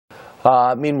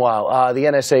Meanwhile, the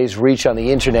NSA's reach on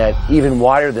the internet even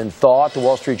wider than thought. The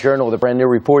Wall Street Journal with a brand new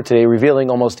report today revealing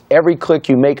almost every click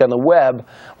you make on the web,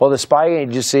 while the spy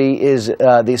agency is there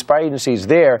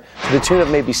to the tune of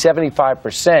maybe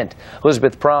 75%.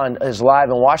 Elizabeth Braun is live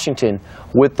in Washington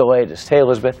with the latest. Hey,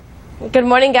 Elizabeth. Good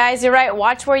morning, guys. You're right.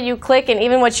 Watch where you click and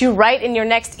even what you write in your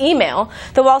next email.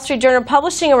 The Wall Street Journal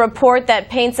publishing a report that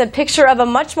paints a picture of a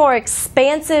much more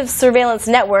expansive surveillance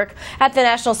network at the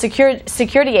National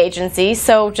Security Agency.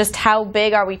 So just how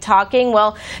big are we talking?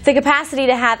 Well, the capacity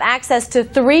to have access to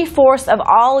 3/4 of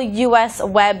all U.S.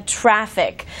 web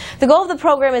traffic. The goal of the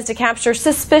program is to capture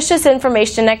suspicious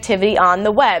information and activity on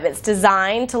the web. It's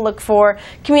designed to look for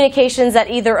communications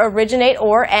that either originate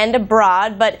or end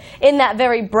abroad, but in that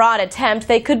very broad attempt,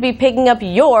 they could be picking up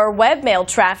your webmail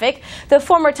traffic. The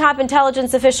former top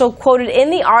intelligence official quoted in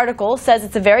the article says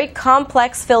it's a very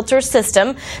complex filter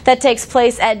system that takes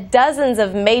place at dozens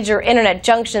of major internet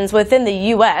junctions within the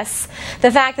U.S.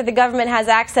 The fact that the government has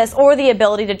access or the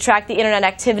ability to track the internet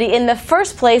activity in the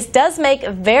first place does make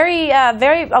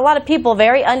a lot of people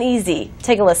very uneasy.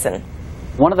 Take a listen.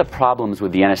 One of the problems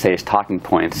with the NSA's talking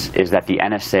points is that the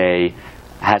NSA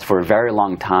has for a very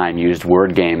long time used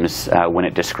word games when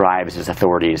it describes its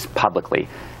authorities publicly.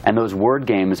 And those word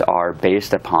games are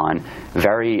based upon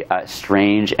very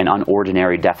strange and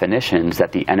unordinary definitions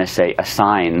that the NSA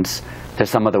assigns to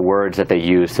some of the words that they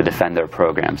use to defend their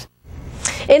programs.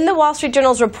 In the Wall Street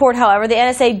Journal's report, however, the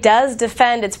NSA does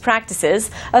defend its practices.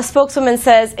 A spokeswoman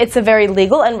says it's a very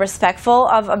legal and respectful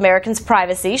of Americans'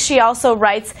 privacy. She also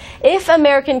writes, if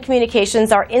American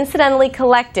communications are incidentally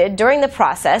collected during the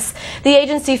process, the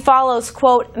agency follows,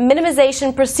 quote,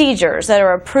 minimization procedures that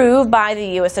are approved by the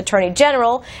U.S. Attorney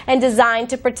General and designed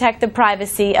to protect the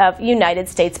privacy of United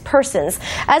States persons.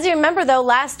 As you remember, though,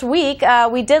 last week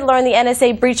we did learn the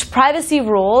NSA breached privacy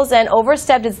rules and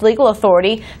overstepped its legal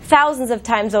authority thousands of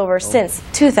times over since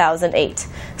 2008.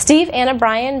 Steve, Anna,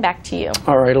 Brian, back to you.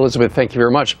 All right, Elizabeth, thank you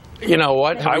very much. You know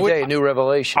what? Every day, a new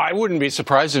revelation. I wouldn't be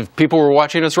surprised if people were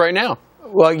watching us right now.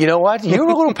 Well, you know what? You're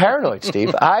a little paranoid,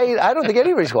 Steve. I don't think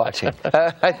anybody's watching.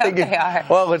 I think they are.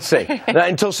 Well, let's see.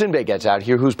 Until Sinbad gets out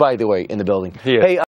here, who's, by the way, in the building. Yeah. Hey.